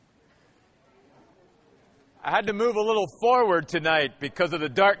I had to move a little forward tonight because of the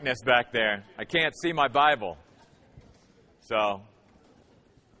darkness back there. I can't see my Bible. So,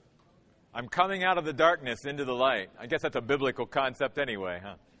 I'm coming out of the darkness into the light. I guess that's a biblical concept anyway,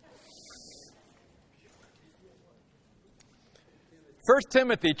 huh? 1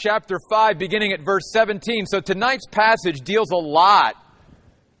 Timothy chapter 5, beginning at verse 17. So tonight's passage deals a lot,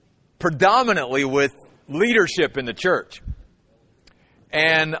 predominantly with leadership in the church.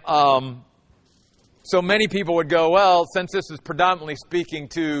 And so many people would go, well, since this is predominantly speaking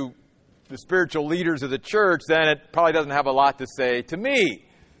to the spiritual leaders of the church, then it probably doesn't have a lot to say to me.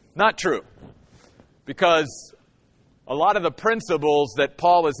 Not true. Because a lot of the principles that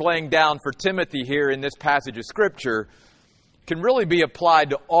Paul is laying down for Timothy here in this passage of Scripture can really be applied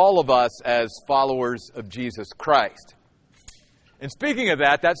to all of us as followers of Jesus Christ. And speaking of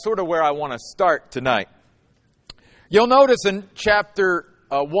that, that's sort of where I want to start tonight. You'll notice in chapter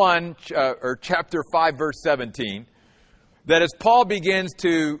 5, verse 17, that as Paul begins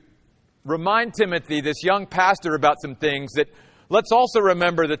to remind Timothy, this young pastor, about some things, that let's also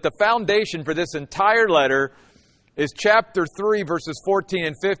remember that the foundation for this entire letter is chapter 3, verses 14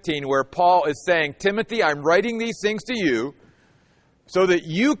 and 15, where Paul is saying, Timothy, I'm writing these things to you so that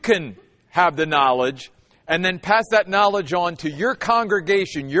you can have the knowledge and then pass that knowledge on to your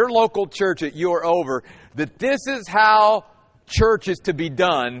congregation, your local church that you are over, that this is how church is to be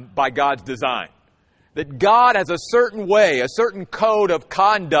done by God's design. That God has a certain way, a certain code of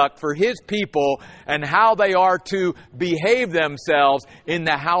conduct for His people and how they are to behave themselves in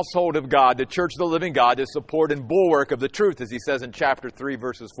the household of God, the church of the living God, the support and bulwark of the truth, as he says in chapter 3,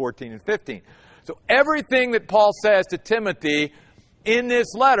 verses 14 and 15. So everything that Paul says to Timothy in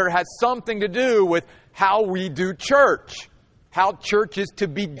this letter has something to do with how we do church, how church is to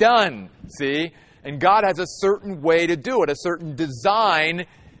be done, see? And God has a certain way to do it, a certain design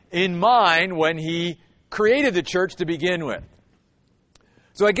in mind when He created the church to begin with.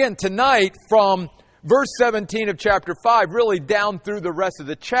 So again, tonight, from verse 17 of chapter 5, really down through the rest of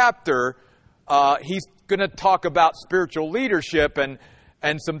the chapter, he's going to talk about spiritual leadership and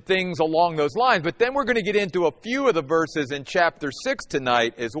some things along those lines. But then we're going to get into a few of the verses in chapter 6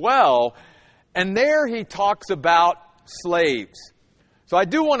 tonight as well. And there he talks about slaves. So I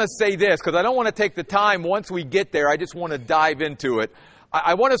do want to say this, because I don't want to take the time once we get there. I just want to dive into it.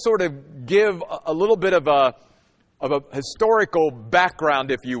 I want to sort of give a little bit of a historical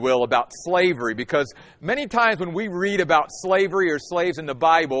background, if you will, about slavery. Because many times when we read about slavery or slaves in the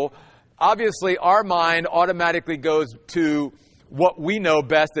Bible, obviously our mind automatically goes to what we know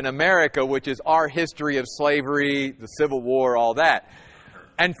best in America, which is our history of slavery, the Civil War, all that.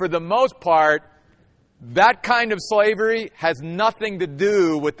 And for the most part, that kind of slavery has nothing to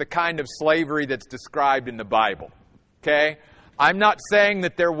do with the kind of slavery that's described in the Bible. Okay? I'm not saying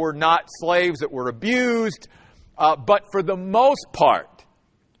that there were not slaves that were abused, but for the most part,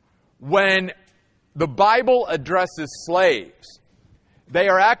 when the Bible addresses slaves, they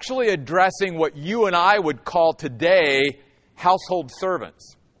are actually addressing what you and I would call today household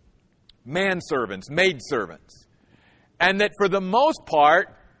servants, manservants, maidservants. And that for the most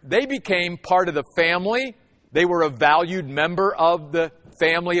part, they became part of the family. They were a valued member of the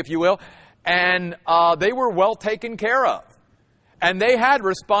family, if you will. And they were well taken care of. And they had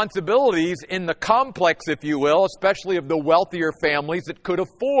responsibilities in the complex, if you will, especially of the wealthier families that could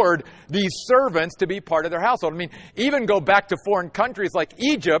afford these servants to be part of their household. I mean, even go back to foreign countries like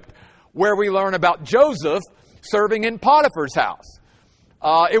Egypt, where we learn about Joseph serving in Potiphar's house.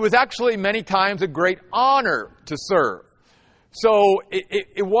 It was actually many times a great honor to serve. So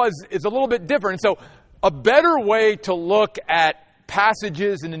it's a little bit different. So a better way to look at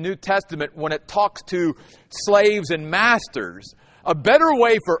passages in the New Testament when it talks to slaves and masters, a better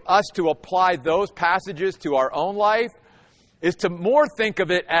way for us to apply those passages to our own life is to more think of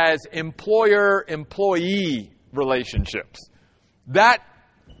it as employer-employee relationships. That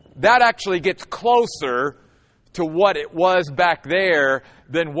actually gets closer to what it was back there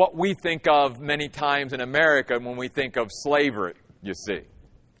than what we think of many times in America when we think of slavery, you see.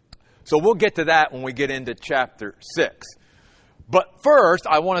 So we'll get to that when we get into chapter 6. But first,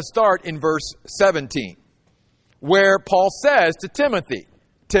 I want to start in verse 17, where Paul says to Timothy,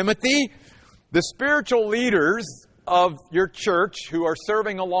 Timothy, the spiritual leaders of your church who are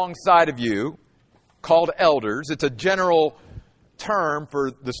serving alongside of you, called elders, it's a general term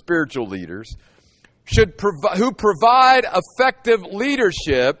for the spiritual leaders, who provide effective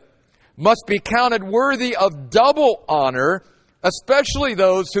leadership must be counted worthy of double honor, especially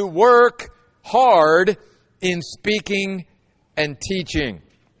those who work hard in speaking and teaching.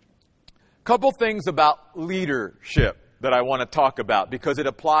 A couple things about leadership that I want to talk about because it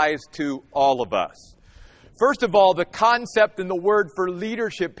applies to all of us. First of all, the concept and the word for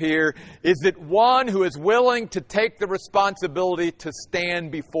leadership here is that one who is willing to take the responsibility to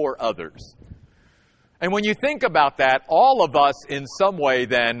stand before others. And when you think about that, all of us in some way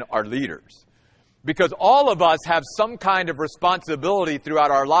then are leaders. Because all of us have some kind of responsibility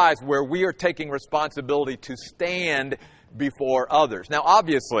throughout our lives where we are taking responsibility to stand before others. Now,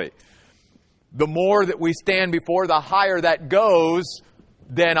 obviously, the more that we stand before, the higher that goes,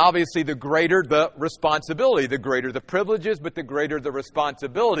 then obviously the greater the responsibility, the greater the privileges, but the greater the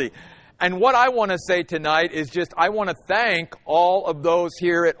responsibility. And what I want to say tonight is just, I want to thank all of those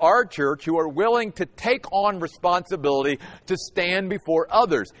here at our church who are willing to take on responsibility to stand before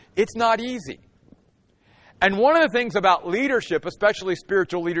others. It's not easy. And one of the things about leadership, especially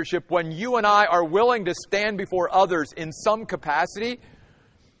spiritual leadership, when you and I are willing to stand before others in some capacity,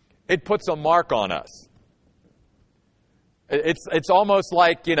 it puts a mark on us. It's almost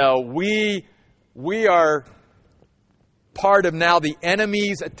like, we are part of now the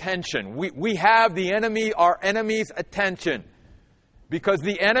enemy's attention. We have our enemy's attention because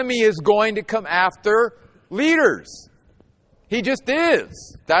the enemy is going to come after leaders. He just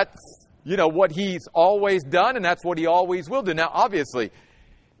is. That's, what he's always done, and that's what he always will do. Now, obviously,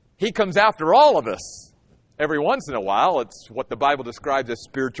 he comes after all of us every once in a while. It's what the Bible describes as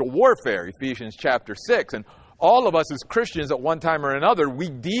spiritual warfare, Ephesians chapter 6. And all of us as Christians at one time or another, we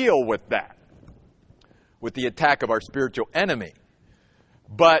deal with that, with the attack of our spiritual enemy.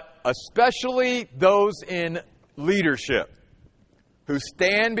 But especially those in leadership who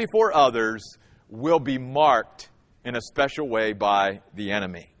stand before others will be marked in a special way by the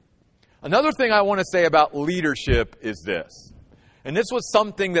enemy. Another thing I want to say about leadership is this, and this was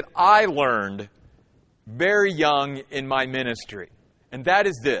something that I learned very young in my ministry, and that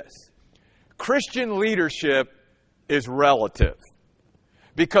is this. Christian leadership is relative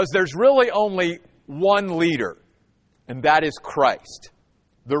because there's really only one leader, and that is Christ.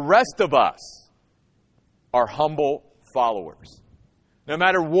 The rest of us are humble followers. No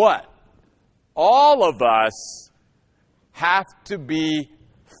matter what, all of us have to be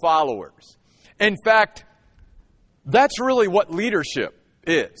followers. In fact, that's really what leadership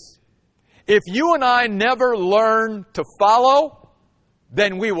is. If you and I never learn to follow,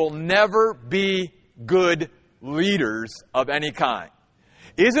 then we will never be good leaders of any kind.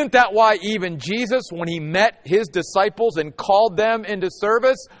 Isn't that why even Jesus, when he met his disciples and called them into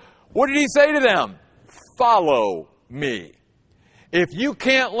service, what did he say to them? Follow me. If you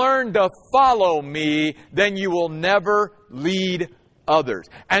can't learn to follow me, then you will never lead others.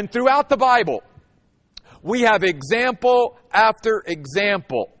 And throughout the Bible, we have example after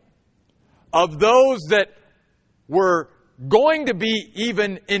example of those that were going to be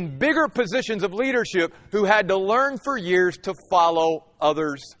even in bigger positions of leadership who had to learn for years to follow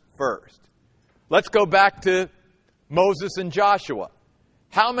others first. Let's go back to Moses and Joshua.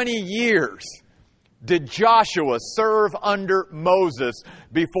 How many years did Joshua serve under Moses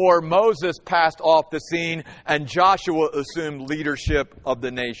before Moses passed off the scene and Joshua assumed leadership of the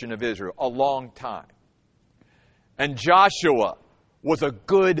nation of Israel? A long time. And Joshua was a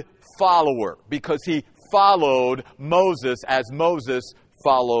good follower because he followed Moses as Moses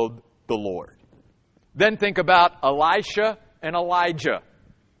followed the Lord. Then think about Elisha and Elijah.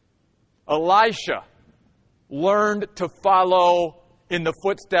 Elisha learned to follow in the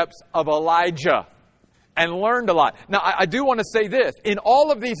footsteps of Elijah and learned a lot. Now, I do want to say this. In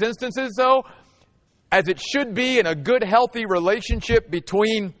all of these instances, though, as it should be in a good, healthy relationship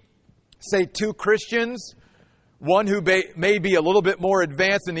between, say, two Christians, one who may be a little bit more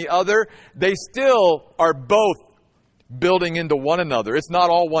advanced than the other, they still are both building into one another. It's not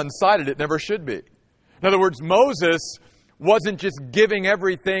all one-sided. It never should be. In other words, Moses wasn't just giving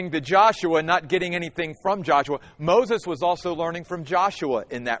everything to Joshua and not getting anything from Joshua. Moses was also learning from Joshua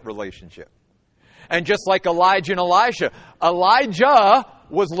in that relationship. And just like Elijah and Elisha, Elijah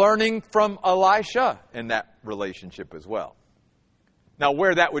was learning from Elisha in that relationship as well. Now,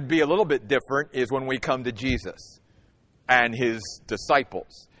 where that would be a little bit different is when we come to Jesus and his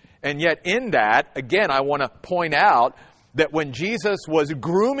disciples. And yet in that, again, I want to point out that when Jesus was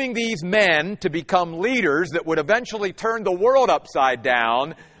grooming these men to become leaders that would eventually turn the world upside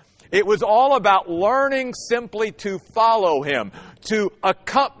down, it was all about learning simply to follow him, to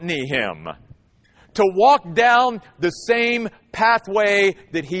accompany him, to walk down the same pathway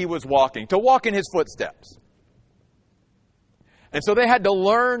that he was walking, to walk in his footsteps. And so they had to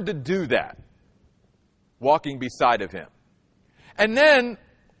learn to do that, walking beside of him. And then,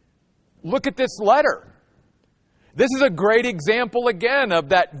 look at this letter. This is a great example again of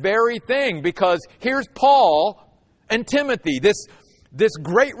that very thing, because here's Paul and Timothy, this this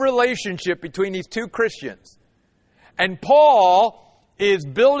great relationship between these two Christians. And Paul is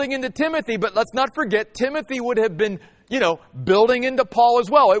building into Timothy, but let's not forget, Timothy would have been, building into Paul as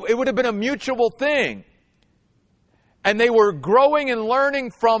well. It would have been a mutual thing. And they were growing and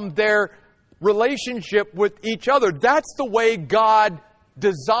learning from their relationship with each other. That's the way God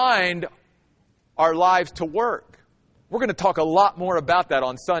designed our lives to work. We're going to talk a lot more about that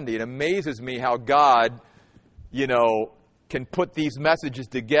on Sunday. It amazes me how God, can put these messages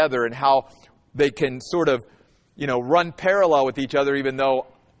together and how they can sort of, run parallel with each other, even though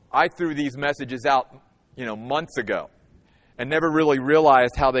I threw these messages out, months ago and never really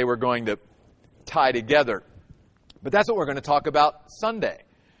realized how they were going to tie together. But that's what we're going to talk about Sunday.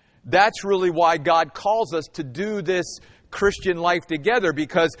 That's really why God calls us to do this Christian life together,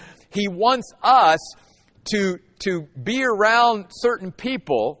 because He wants us to be around certain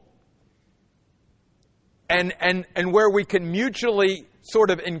people and where we can mutually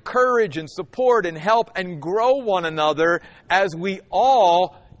sort of encourage and support and help and grow one another as we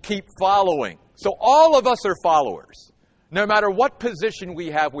all keep following. So all of us are followers. No matter what position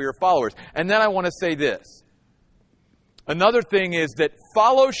we have, we are followers. And then I want to say this. Another thing is that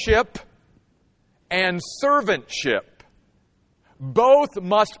fellowship and servantship both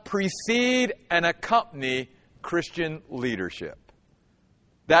must precede and accompany Christian leadership.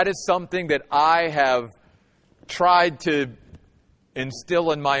 That is something that I have tried to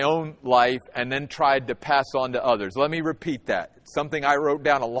instill in my own life and then tried to pass on to others. Let me repeat that. It's something I wrote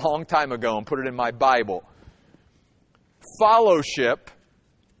down a long time ago and put it in my Bible. Fellowship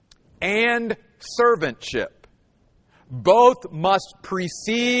and servantship both must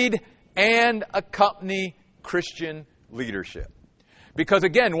precede and accompany Christian leadership. Because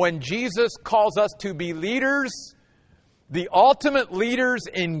again, when Jesus calls us to be leaders, the ultimate leaders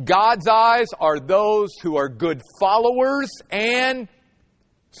in God's eyes are those who are good followers and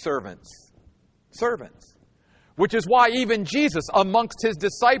servants. Servants. Which is why even Jesus, amongst His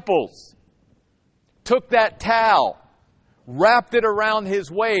disciples, took that towel, wrapped it around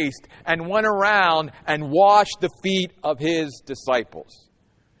His waist, and went around and washed the feet of His disciples.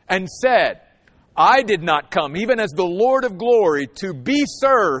 And said, I did not come, even as the Lord of glory, to be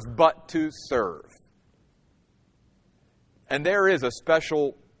served, but to serve. And there is a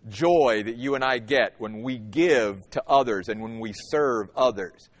special joy that you and I get when we give to others and when we serve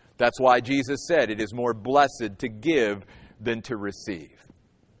others. That's why Jesus said it is more blessed to give than to receive.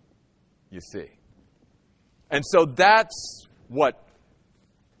 You see. And so that's what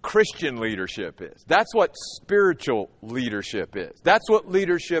Christian leadership is. That's what spiritual leadership is. That's what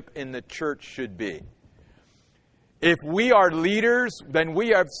leadership in the church should be. If we are leaders, then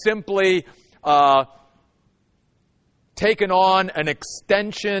we have simply taken on an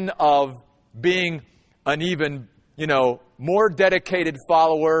extension of being an even, more dedicated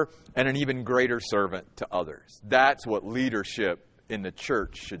follower and an even greater servant to others. That's what leadership in the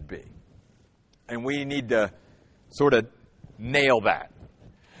church should be. And we need to sort of nail that.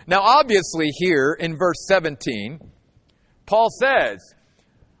 Now, obviously here in verse 17, Paul says,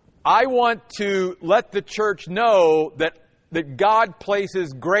 I want to let the church know that God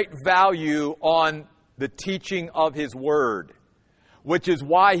places great value on the teaching of His Word, which is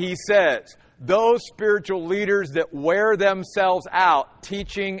why he says, those spiritual leaders that wear themselves out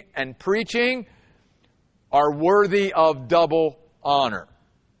teaching and preaching are worthy of double honor.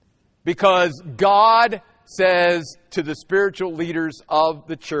 Because God says to the spiritual leaders of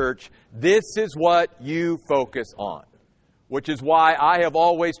the church, this is what you focus on. Which is why I have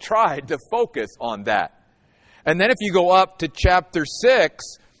always tried to focus on that. And then if you go up to chapter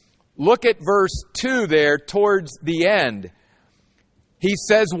 6, look at verse 2 there towards the end. He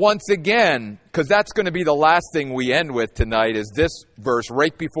says once again, because that's going to be the last thing we end with tonight, is this verse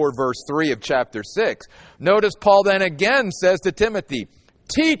right before verse 3 of chapter 6. Notice Paul then again says to Timothy,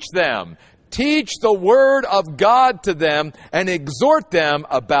 teach them, teach the word of God to them, and exhort them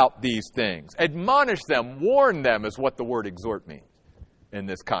about these things. Admonish them, warn them is what the word exhort means in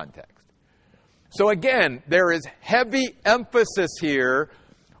this context. So again, there is heavy emphasis here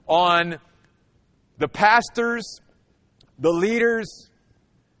on the pastors, the leaders,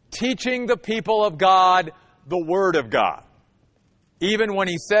 teaching the people of God the Word of God. Even when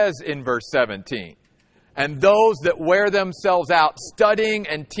he says in verse 17, and those that wear themselves out studying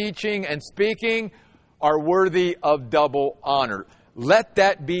and teaching and speaking are worthy of double honor. Let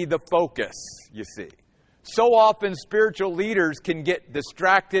that be the focus, you see. So often spiritual leaders can get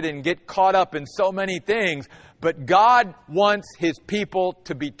distracted and get caught up in so many things, but God wants His people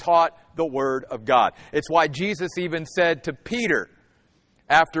to be taught the Word of God. It's why Jesus even said to Peter,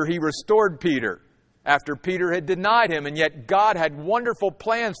 after He restored Peter, after Peter had denied him, and yet God had wonderful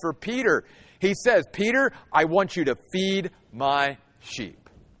plans for Peter. He says, Peter, I want you to feed my sheep.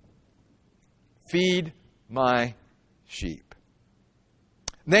 Feed my sheep.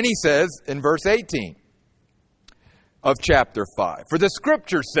 Then he says in verse 18 of chapter 5, for the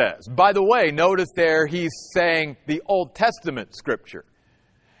Scripture says, by the way, notice there he's saying the Old Testament Scripture.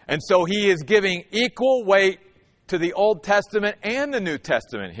 And so he is giving equal weight to the Old Testament and the New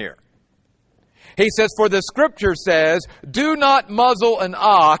Testament here. He says, for the Scripture says, do not muzzle an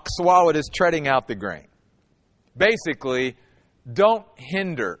ox while it is treading out the grain. Basically, don't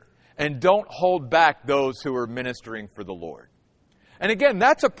hinder and don't hold back those who are ministering for the Lord. And again,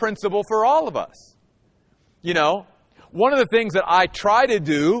 that's a principle for all of us. You know, one of the things that I try to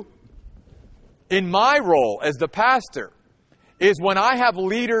do in my role as the pastor is when I have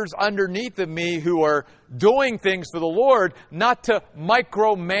leaders underneath of me who are doing things for the Lord, not to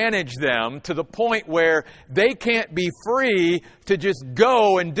micromanage them to the point where they can't be free to just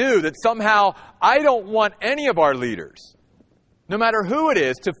go and do. That somehow I don't want any of our leaders, no matter who it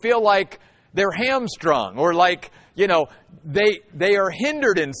is, to feel like they're hamstrung or like, you know, they are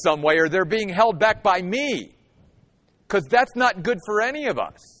hindered in some way or they're being held back by me. Because that's not good for any of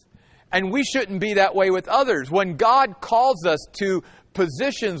us. And we shouldn't be that way with others. When God calls us to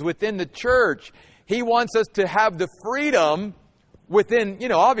positions within the church, He wants us to have the freedom within, you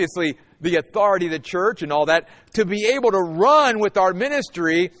know, obviously the authority of the church and all that, to be able to run with our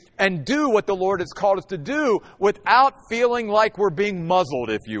ministry and do what the Lord has called us to do without feeling like we're being muzzled,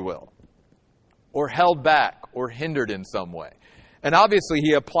 if you will, or held back or hindered in some way. And obviously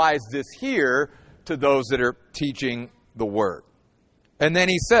He applies this here to those that are teaching the Word. And then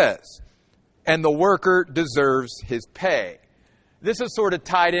He says, and the worker deserves his pay. This is sort of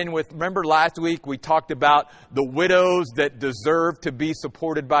tied in with, remember last week we talked about the widows that deserve to be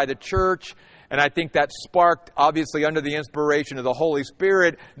supported by the church. And I think that sparked, obviously under the inspiration of the Holy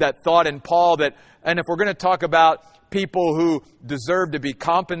Spirit, that thought in Paul that, and if we're going to talk about people who deserve to be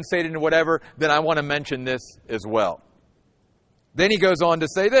compensated and whatever, then I want to mention this as well. Then he goes on to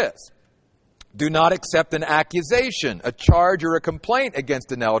say this. Do not accept an accusation, a charge, or a complaint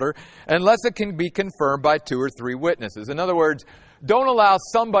against an elder unless it can be confirmed by 2 or 3 witnesses. In other words, don't allow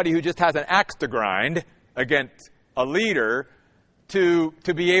somebody who just has an axe to grind against a leader to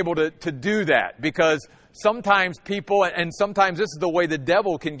be able to do that. Because sometimes people, and sometimes this is the way the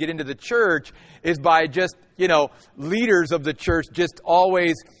devil can get into the church, is by just, you know, leaders of the church just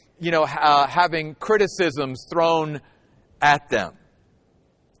always, you know, having criticisms thrown at them.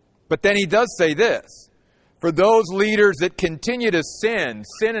 But then he does say this, for those leaders that continue to sin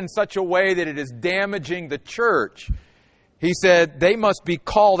in such a way that it is damaging the church, he said they must be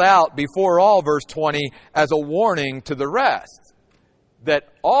called out before all, verse 20, as a warning to the rest. That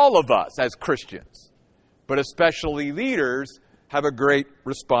all of us as Christians, but especially leaders, have a great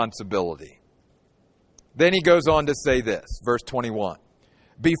responsibility. Then he goes on to say this, verse 21.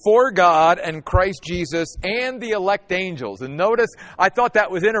 Before God and Christ Jesus and the elect angels. And notice, I thought that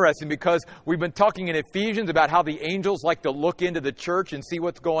was interesting because we've been talking in Ephesians about how the angels like to look into the church and see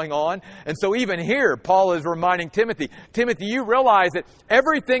what's going on. And so even here, Paul is reminding Timothy, you realize that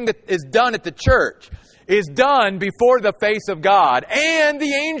everything that is done at the church is done before the face of God. And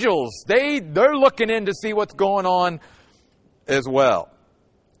the angels, they're looking in to see what's going on as well.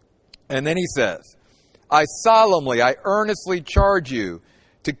 And then he says, I earnestly charge you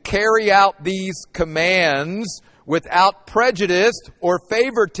to carry out these commands without prejudice or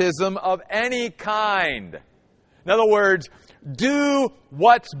favoritism of any kind. In other words, do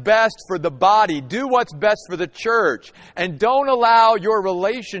what's best for the body. Do what's best for the church. And don't allow your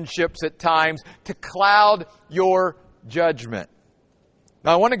relationships at times to cloud your judgment.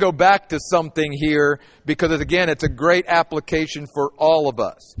 Now, I want to go back to something here because, again, it's a great application for all of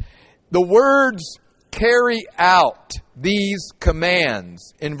us. The words carry out these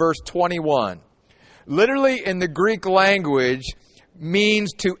commands in verse 21. Literally in the Greek language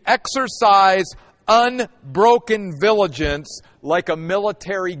means to exercise unbroken vigilance like a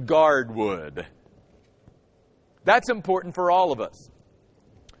military guard would. That's important for all of us.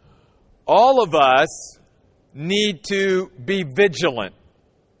 All of us need to be vigilant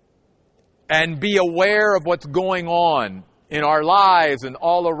and be aware of what's going on in our lives and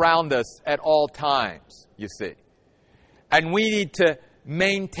all around us at all times, you see. And we need to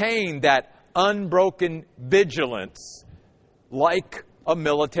maintain that unbroken vigilance like a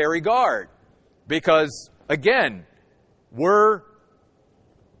military guard. Because, again, we're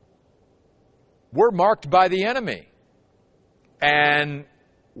marked by the enemy. And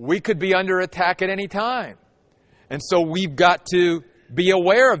we could be under attack at any time. And so we've got to be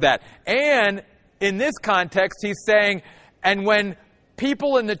aware of that. And in this context, he's saying, and when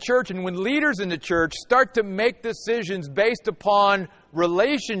people in the church and when leaders in the church start to make decisions based upon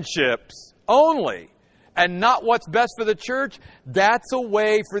relationships only and not what's best for the church, that's a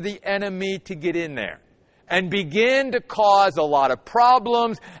way for the enemy to get in there and begin to cause a lot of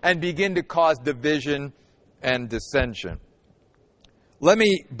problems and begin to cause division and dissension. Let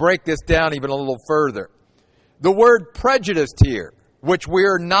me break this down even a little further. The word prejudiced here, which we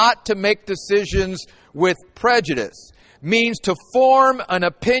are not to make decisions with prejudice, means to form an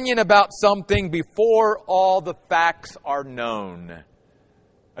opinion about something before all the facts are known.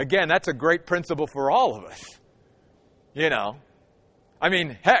 Again, that's a great principle for all of us. You know, I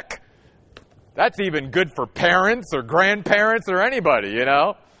mean, heck, that's even good for parents or grandparents or anybody, you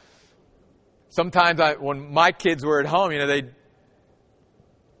know. Sometimes when my kids were at home, you know,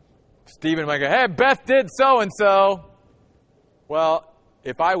 Stephen might go, hey, Beth did so-and-so. Well,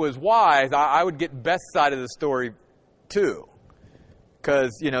 if I was wise, I would get Beth's side of the story too.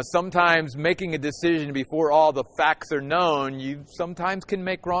 Because, you know, sometimes making a decision before all the facts are known, you sometimes can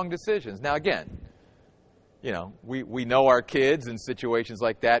make wrong decisions. Now, again, you know, we know our kids in situations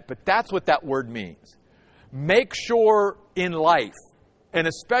like that, but that's what that word means. Make sure in life, and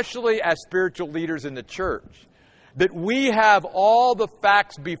especially as spiritual leaders in the church, that we have all the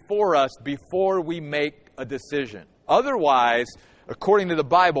facts before us before we make a decision. Otherwise, according to the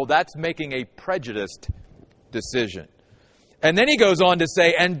Bible, that's making a prejudiced decision. And then he goes on to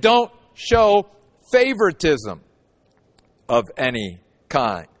say, and don't show favoritism of any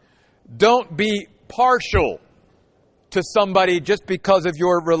kind. Don't be partial to somebody just because of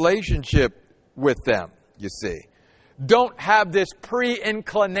your relationship with them, you see. Don't have this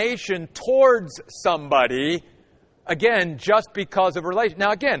pre-inclination towards somebody, again, just because of relation.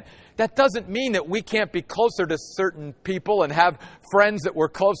 Now, again, that doesn't mean that we can't be closer to certain people and have friends that we're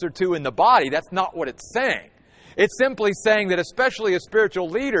closer to in the body. That's not what it's saying. It's simply saying that, especially as spiritual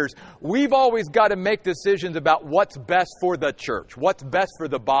leaders, we've always got to make decisions about what's best for the church, what's best for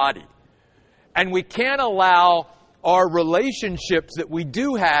the body. And we can't allow our relationships that we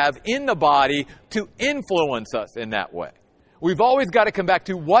do have in the body to influence us in that way. We've always got to come back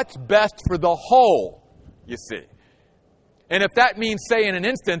to what's best for the whole, you see. And if that means, say, in an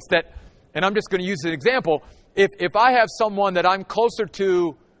instance that, and I'm just going to use an example, if I have someone that I'm closer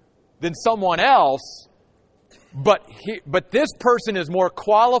to than someone else, but this person is more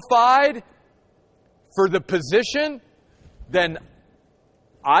qualified for the position, then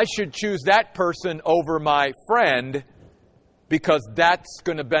I should choose that person over my friend because that's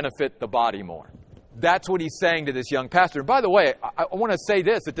going to benefit the body more. That's what he's saying to this young pastor. And by the way, I want to say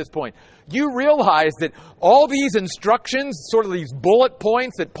this at this point. You realize that all these instructions, sort of these bullet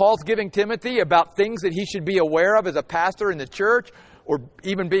points that Paul's giving Timothy about things that he should be aware of as a pastor in the church or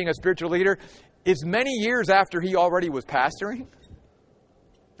even being a spiritual leader, is many years after he already was pastoring?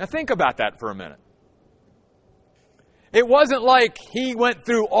 Now think about that for a minute. It wasn't like he went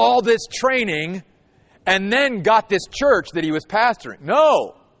through all this training and then got this church that he was pastoring.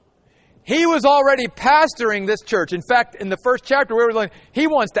 No. He was already pastoring this church. In fact, in the first chapter, we were learning, he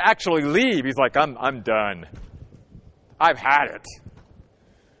wants to actually leave. He's like, I'm done. I've had it.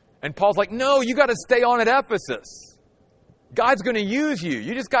 And Paul's like, no, you got to stay on at Ephesus. God's going to use you.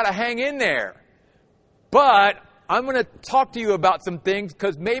 You just got to hang in there. But I'm going to talk to you about some things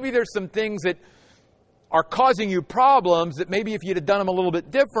because maybe there's some things that are causing you problems that maybe if you'd have done them a little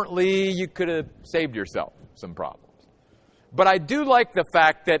bit differently, you could have saved yourself some problems. But I do like the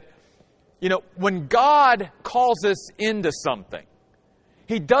fact that, you know, when God calls us into something,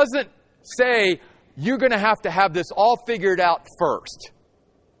 He doesn't say, you're going to have this all figured out first.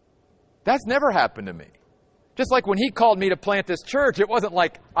 That's never happened to me. Just like when He called me to plant this church, it wasn't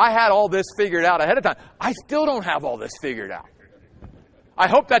like I had all this figured out ahead of time. I still don't have all this figured out. I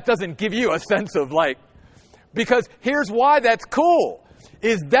hope that doesn't give you a sense of like, because here's why that's cool,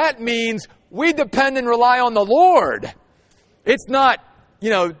 is that means we depend and rely on the Lord. It's not, you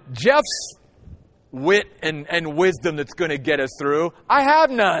know, Jeff's wit and wisdom that's going to get us through. I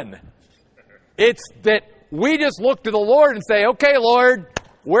have none. It's that we just look to the Lord and say, okay, Lord,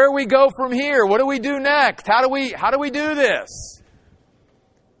 where do we go from here? What do we do next? How do we do this?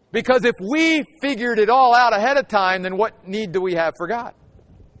 Because if we figured it all out ahead of time, then what need do we have for God?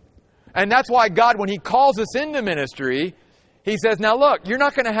 And that's why God, when He calls us into ministry, He says, now look, you're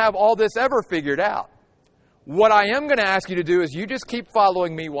not going to have all this ever figured out. What I am going to ask you to do is you just keep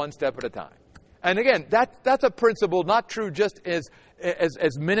following me one step at a time. And again, that's a principle not true just as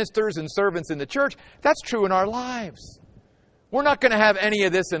ministers and servants in the church. That's true in our lives. We're not going to have any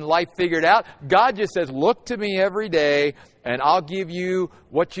of this in life figured out. God just says, look to me every day, and I'll give you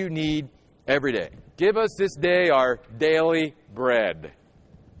what you need Every day. Give us this day our daily bread.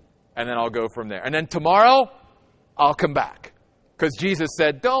 And then I'll go from there. And then tomorrow, I'll come back. Because Jesus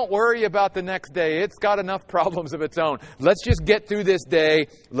said, don't worry about the next day. It's got enough problems of its own. Let's just get through this day.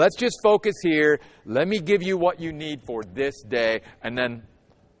 Let's just focus here. Let me give you what you need for this day. And then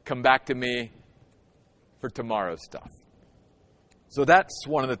come back to me for tomorrow's stuff. So that's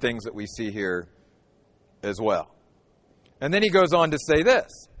one of the things that we see here as well. And then he goes on to say this,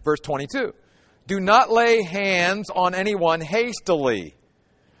 verse 22. Do not lay hands on anyone hastily.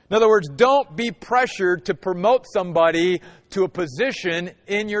 In other words, don't be pressured to promote somebody to a position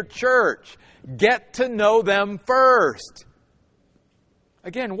in your church. Get to know them first.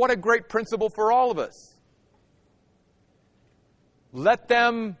 Again, what a great principle for all of us. Let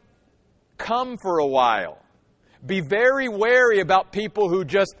them come for a while. Be very wary about people who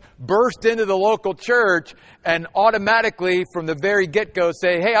just burst into the local church and automatically from the very get-go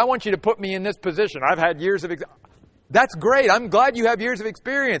say, hey, I want you to put me in this position. I've had years of experience. That's great. I'm glad you have years of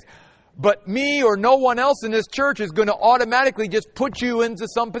experience. But me or no one else in this church is going to automatically just put you into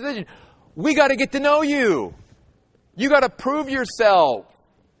some position. We got to get to know you. You got to prove yourself.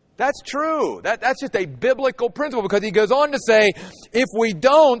 That's true. That's just a biblical principle, because he goes on to say, if we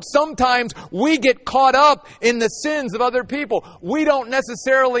don't, sometimes we get caught up in the sins of other people. We don't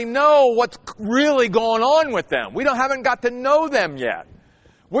necessarily know what's really going on with them. We haven't got to know them yet.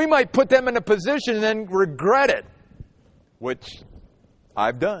 We might put them in a position and then regret it, which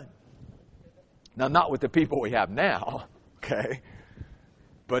I've done. Now, not with the people we have now, okay?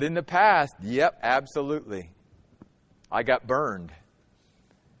 But in the past, yep, absolutely. I got burned.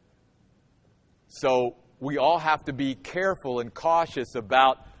 So we all have to be careful and cautious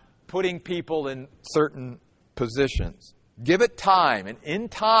about putting people in certain positions. Give it time, and in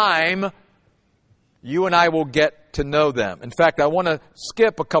time, you and I will get to know them. In fact, I want to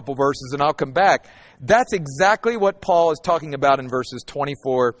skip a couple verses and I'll come back. That's exactly what Paul is talking about in verses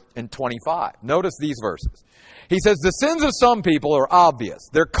 24 and 25. Notice these verses. He says, the sins of some people are obvious.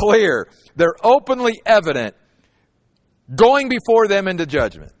 They're clear. They're openly evident, going before them into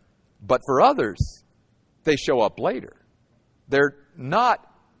judgment. But for others, they show up later. They're not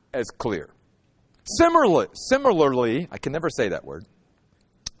as clear. Similarly, I can never say that word,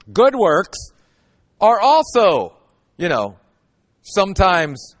 good works are also,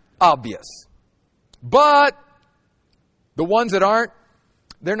 sometimes obvious. But the ones that aren't,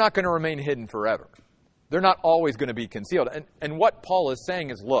 they're not going to remain hidden forever. They're not always going to be concealed. And what Paul is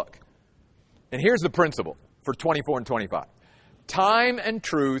saying is, look, and here's the principle for 24 and 25. Time and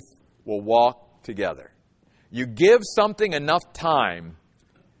truth will walk together. You give something enough time,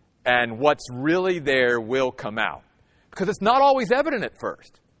 and what's really there will come out. Because it's not always evident at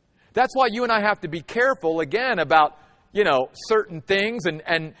first. That's why you and I have to be careful, again, about, certain things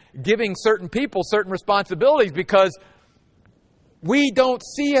and giving certain people certain responsibilities, because we don't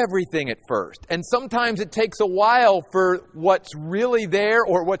see everything at first. And sometimes it takes a while for what's really there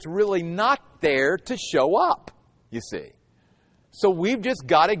or what's really not there to show up, you see. So we've just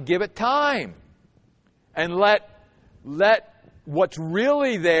got to give it time and let what's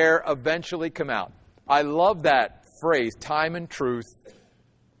really there eventually come out. I love that phrase, time and truth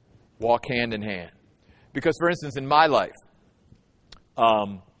walk hand in hand. Because, for instance, in my life,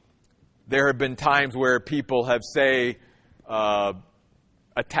 there have been times where people have, say,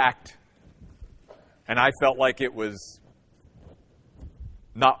 attacked, and I felt like it was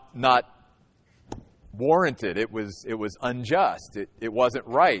not warranted. It was unjust. It wasn't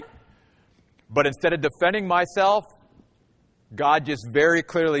right. But instead of defending myself, God just very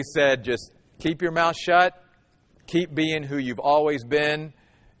clearly said, just keep your mouth shut, keep being who you've always been,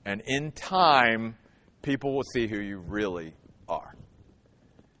 and in time, people will see who you really are.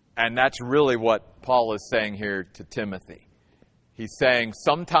 And that's really what Paul is saying here to Timothy. He's saying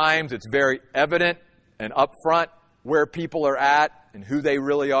sometimes it's very evident and upfront where people are at and who they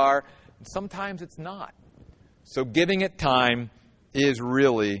really are. And sometimes it's not. So giving it time is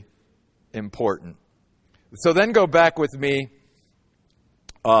really important. So then go back with me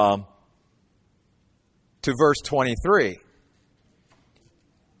to verse 23.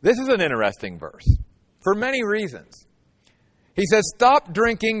 This is an interesting verse for many reasons. He says, stop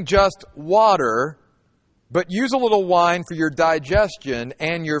drinking just water, but use a little wine for your digestion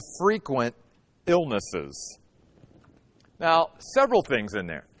and your frequent illnesses. Now, several things in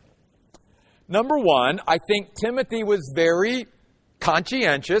there. Number one, I think Timothy was very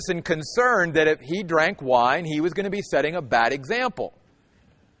conscientious and concerned that if he drank wine, he was going to be setting a bad example.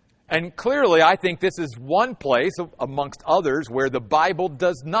 And clearly, I think this is one place, amongst others, where the Bible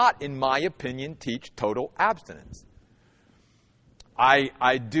does not, in my opinion, teach total abstinence.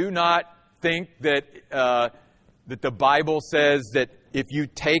 I do not think that that the Bible says that if you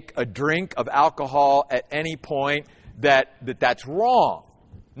take a drink of alcohol at any point, that's wrong.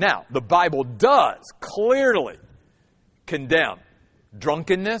 Now, the Bible does clearly condemn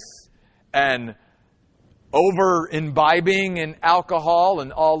drunkenness and over-imbibing in alcohol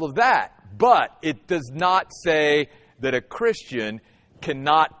and all of that. But it does not say that a Christian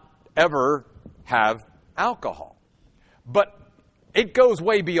cannot ever have alcohol. But it goes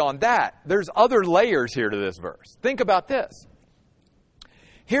way beyond that. There's other layers here to this verse. Think about this.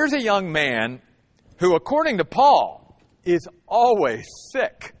 Here's a young man who, according to Paul, is always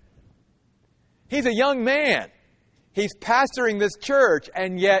sick. He's a young man. He's pastoring this church,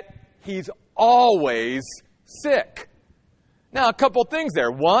 and yet he's always sick. Now, a couple things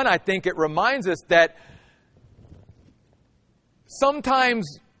there. One, I think it reminds us that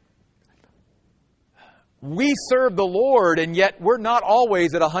sometimes we serve the Lord, and yet we're not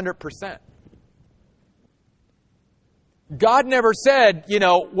always at 100%. God never said,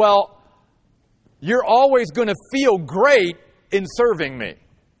 well, you're always going to feel great in serving me.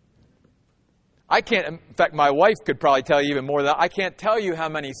 In fact, my wife could probably tell you even more than that. I can't tell you how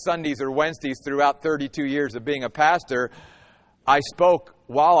many Sundays or Wednesdays throughout 32 years of being a pastor I spoke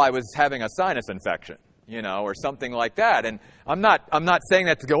while I was having a sinus infection, or something like that. And I'm not saying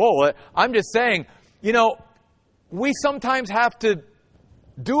that to go, I'm just saying, we sometimes have to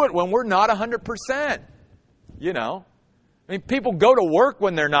do it when we're not 100%. People go to work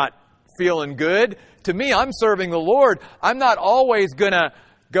when they're not feeling good. To me, I'm serving the Lord. I'm not always going to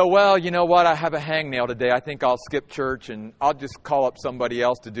go, well, you know what, I have a hangnail today. I think I'll skip church and I'll just call up somebody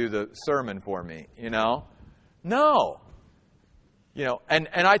else to do the sermon for me, No. And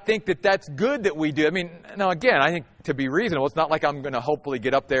I think that's good that we do. Now again, I think to be reasonable, it's not like I'm going to hopefully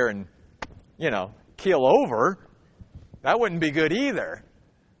get up there and, keel over. That wouldn't be good either.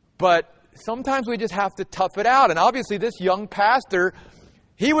 But sometimes we just have to tough it out. And obviously this young pastor,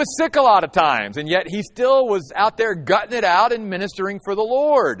 he was sick a lot of times, and yet he still was out there gutting it out and ministering for the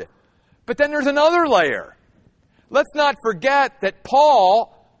Lord. But then there's another layer. Let's not forget that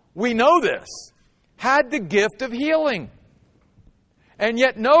Paul, we know this, had the gift of healing. And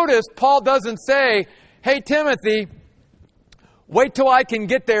yet notice, Paul doesn't say, hey, Timothy, wait till I can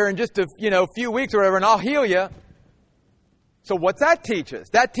get there in just a few weeks or whatever, and I'll heal you. So what's that teach us?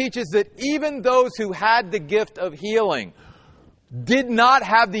 That teaches that even those who had the gift of healing did not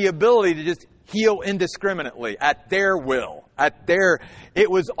have the ability to just heal indiscriminately at their will. It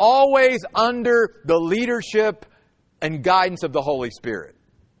was always under the leadership and guidance of the Holy Spirit.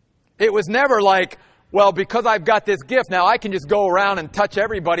 It was never like, well, because I've got this gift, now I can just go around and touch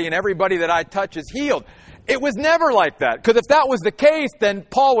everybody, and everybody that I touch is healed. It was never like that. Because if that was the case, then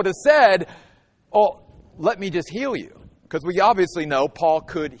Paul would have said, oh, let me just heal you. Because we obviously know Paul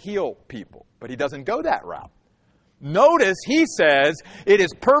could heal people, but he doesn't go that route. Notice he says it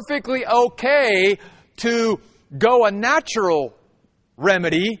is perfectly okay to go a natural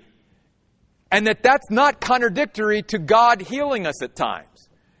remedy, and that's not contradictory to God healing us at times.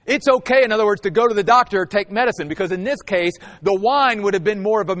 It's okay, in other words, to go to the doctor or take medicine, because in this case, the wine would have been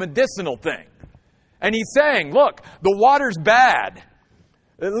more of a medicinal thing. And he's saying, look, the water's bad.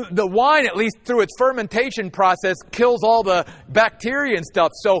 The wine, at least through its fermentation process, kills all the bacteria and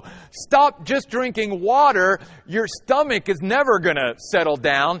stuff. So stop just drinking water. Your stomach is never going to settle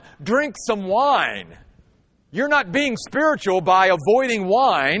down. Drink some wine. You're not being spiritual by avoiding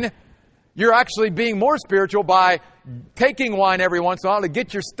wine. You're actually being more spiritual by taking wine every once in a while to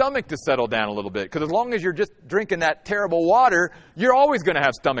get your stomach to settle down a little bit. Because as long as you're just drinking that terrible water, you're always going to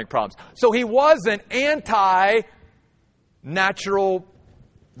have stomach problems. So he wasn't anti-natural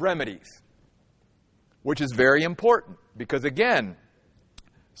remedies, which is very important. Because again,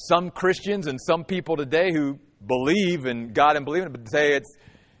 some Christians and some people today who believe in God and believe in it, but say it's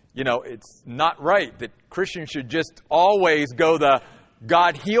not right, that Christians should just always go the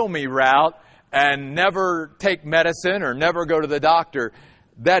God heal me route and never take medicine or never go to the doctor.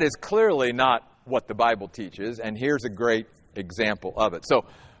 That is clearly not what the Bible teaches, and here's a great example of it. So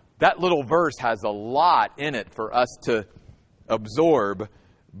that little verse has a lot in it for us to absorb,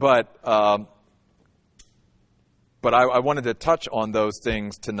 but I wanted to touch on those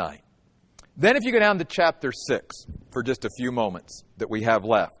things tonight. Then if you go down to chapter 6 for just a few moments that we have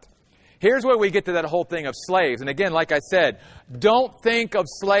left. Here's where we get to that whole thing of slaves. And again, like I said, don't think of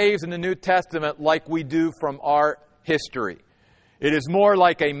slaves in the New Testament like we do from our history. It is more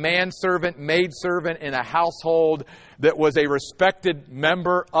like a manservant, maidservant in a household that was a respected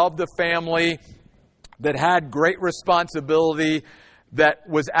member of the family, that had great responsibility, that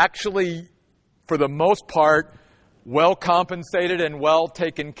was actually, for the most part, well compensated and well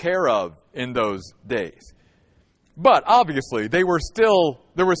taken care of in those days. But obviously, there was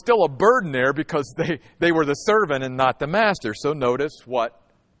still a burden there because they were the servant and not the master. So notice what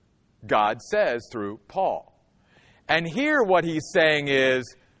God says through Paul. And here what he's saying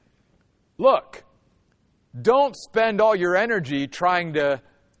is, look, don't spend all your energy trying to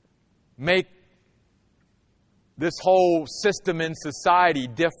make this whole system in society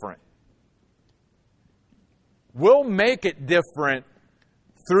different. We'll make it different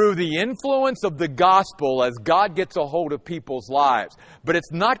through the influence of the gospel as God gets a hold of people's lives. But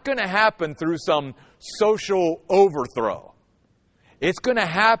it's not going to happen through some social overthrow. It's going to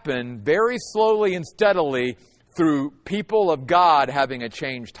happen very slowly and steadily through people of God having a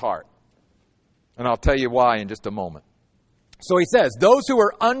changed heart. And I'll tell you why in just a moment. So he says, those who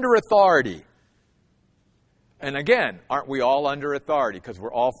are under authority. And again, aren't we all under authority? Because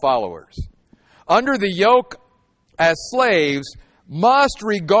we're all followers. Under the yoke as slaves, must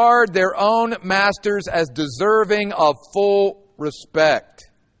regard their own masters as deserving of full respect.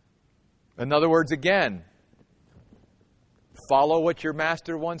 In other words, again, follow what your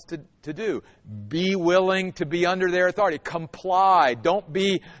master wants to do. Be willing to be under their authority. Comply. Don't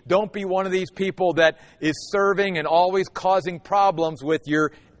be one of these people that is serving and always causing problems with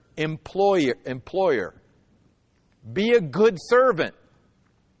your employer. Be a good servant,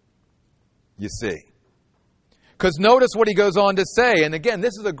 you see. Because notice what he goes on to say. And again,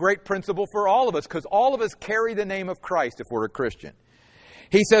 this is a great principle for all of us, because all of us carry the name of Christ if we're a Christian.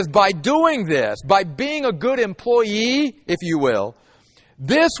 He says, by doing this, by being a good employee, if you will,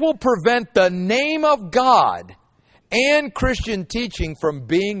 this will prevent the name of God and Christian teaching from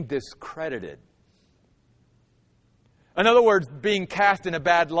being discredited. In other words, being cast in a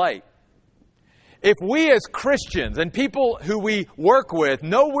bad light. If we as Christians and people who we work with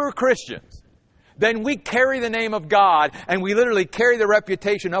know we're Christians, then we carry the name of God and we literally carry the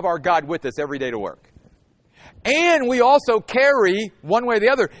reputation of our God with us every day to work. And we also carry, one way or the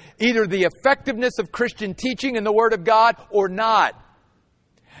other, either the effectiveness of Christian teaching in the Word of God or not.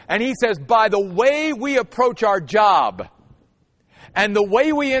 And he says, by the way we approach our job and the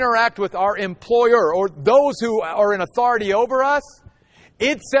way we interact with our employer or those who are in authority over us,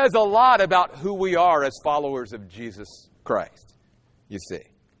 it says a lot about who we are as followers of Jesus Christ, you see.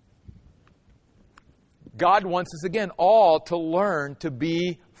 God wants us, again, all to learn to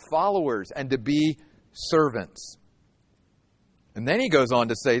be followers and to be servants. And then he goes on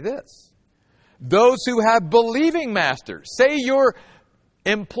to say this. Those who have believing masters. Say your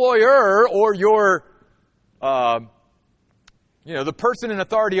employer or your, the person in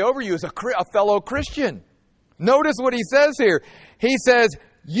authority over you is a fellow Christian. Notice what he says here. He says,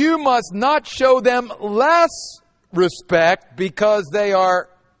 you must not show them less respect because they are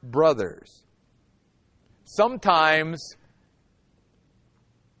brothers. Sometimes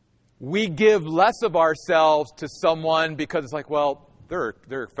we give less of ourselves to someone because it's like, well, they're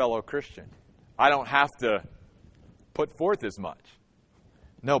a fellow Christian. I don't have to put forth as much.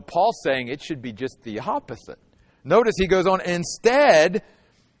 No, Paul's saying it should be just the opposite. Notice he goes on, instead,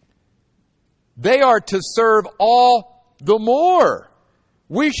 they are to serve all the more.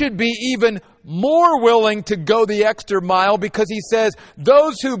 We should be even more willing to go the extra mile because he says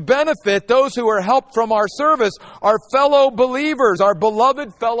those who benefit, those who are helped from our service are fellow believers, our beloved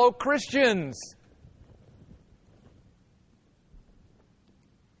fellow Christians.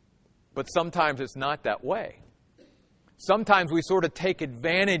 But sometimes it's not that way. Sometimes we sort of take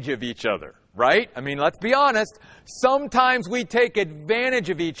advantage of each other, right? I mean, let's be honest. Sometimes we take advantage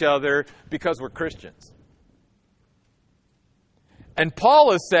of each other because we're Christians. And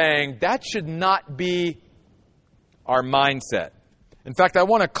Paul is saying that should not be our mindset. In fact, I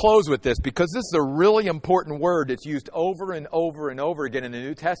want to close with this because this is a really important word that's used over and over and over again in the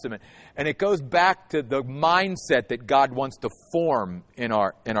New Testament. And it goes back to the mindset that God wants to form in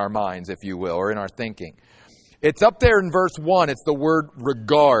our minds, if you will, or in our thinking. It's up there in verse 1. It's the word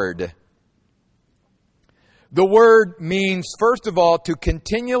regard. The word means, first of all, to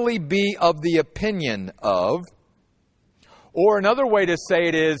continually be of the opinion of. Or another way to say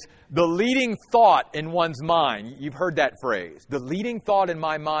it is the leading thought in one's mind. You've heard that phrase. The leading thought in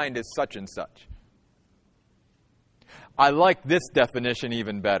my mind is such and such. I like this definition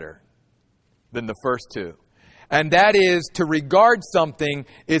even better than the first two. And that is to regard something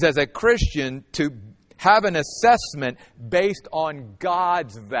is as a Christian to have an assessment based on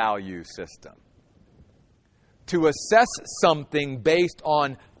God's value system. To assess something based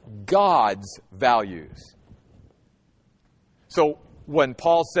on God's values. So when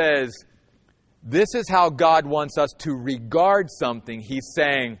Paul says, this is how God wants us to regard something, he's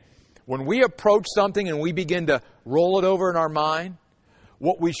saying, when we approach something and we begin to roll it over in our mind,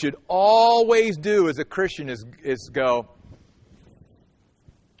 what we should always do as a Christian is go,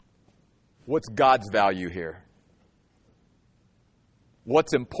 what's God's value here?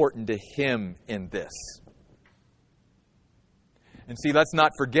 What's important to Him in this? And see, let's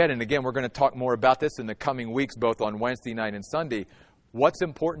not forget, and again, we're going to talk more about this in the coming weeks, both on Wednesday night and Sunday. What's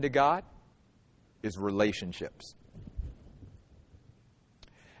important to God is relationships.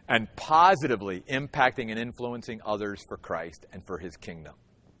 And positively impacting and influencing others for Christ and for His kingdom.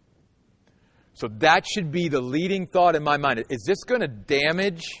 So that should be the leading thought in my mind. Is this going to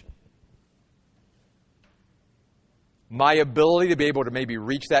damage my ability to be able to maybe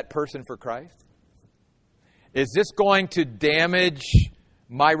reach that person for Christ? Is this going to damage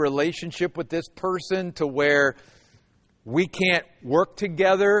my relationship with this person to where we can't work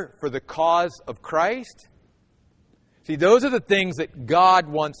together for the cause of Christ? See, those are the things that God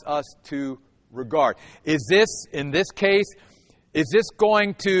wants us to regard. Is this, in this case, is this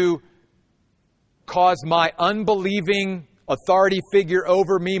going to cause my unbelieving authority figure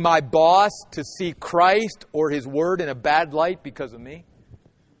over me, my boss, to see Christ or His Word in a bad light because of me?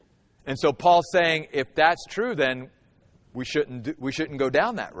 And so Paul's saying, if that's true, then we shouldn't go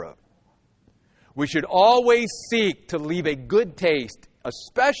down that road. We should always seek to leave a good taste,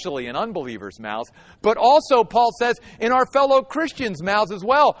 especially in unbelievers' mouths, but also, Paul says, in our fellow Christians' mouths as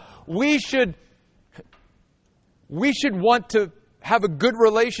well. We should want to have a good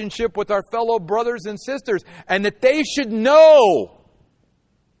relationship with our fellow brothers and sisters, and that they should know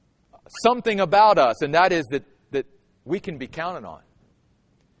something about us, and that is that we can be counted on.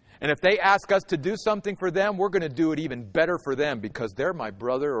 And if they ask us to do something for them, we're going to do it even better for them because they're my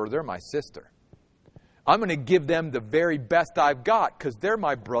brother or they're my sister. I'm going to give them the very best I've got because they're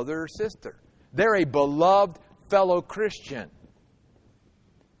my brother or sister. They're a beloved fellow Christian.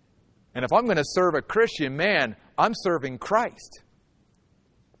 And if I'm going to serve a Christian man, I'm serving Christ.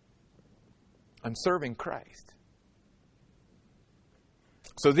 I'm serving Christ.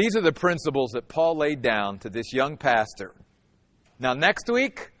 So these are the principles that Paul laid down to this young pastor. Now next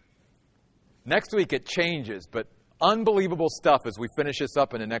week it changes, but unbelievable stuff as we finish this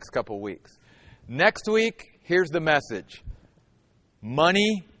up in the next couple of weeks. Next week, here's the message.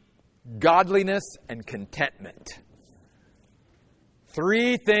 Money, godliness, and contentment.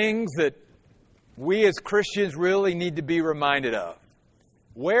 3 things that we as Christians really need to be reminded of.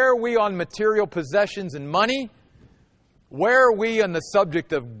 Where are we on material possessions and money? Where are we on the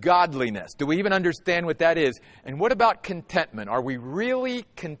subject of godliness? Do we even understand what that is? And what about contentment? Are we really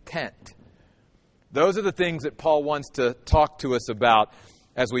content? Those are the things that Paul wants to talk to us about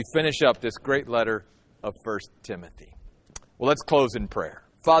as we finish up this great letter of 1 Timothy. Well, let's close in prayer.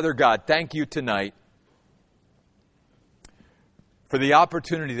 Father God, thank you tonight for the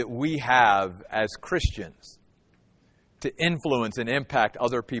opportunity that we have as Christians to influence and impact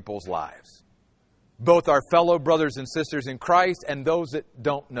other people's lives, both our fellow brothers and sisters in Christ and those that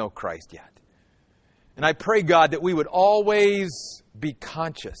don't know Christ yet. And I pray, God, that we would always be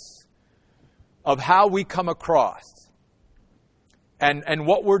conscious of how we come across and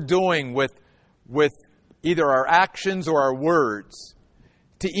what we're doing with either our actions or our words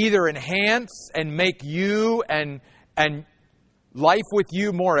to either enhance and make you and life with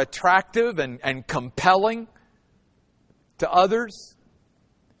you more attractive and compelling to others,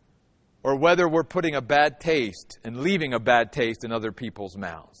 or whether we're putting a bad taste and leaving a bad taste in other people's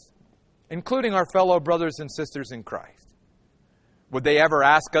mouths, including our fellow brothers and sisters in Christ. Would they ever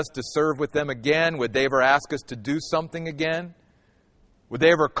ask us to serve with them again? Would they ever ask us to do something again? Would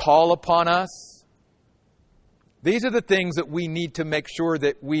they ever call upon us? These are the things that we need to make sure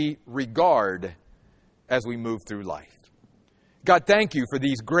that we regard as we move through life. God, thank you for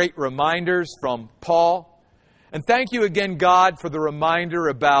these great reminders from Paul. And thank you again, God, for the reminder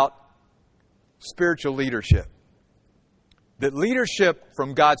about spiritual leadership. That leadership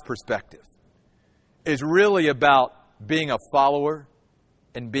from God's perspective is really about being a follower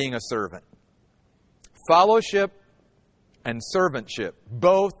and being a servant. Fellowship and servantship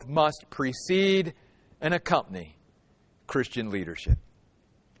both must precede and accompany Christian leadership.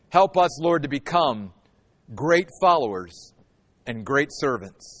 Help us, Lord, to become great followers and great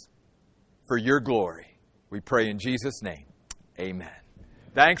servants for your glory. We pray in Jesus' name. Amen.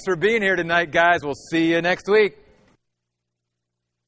 Thanks for being here tonight, guys. We'll see you next week.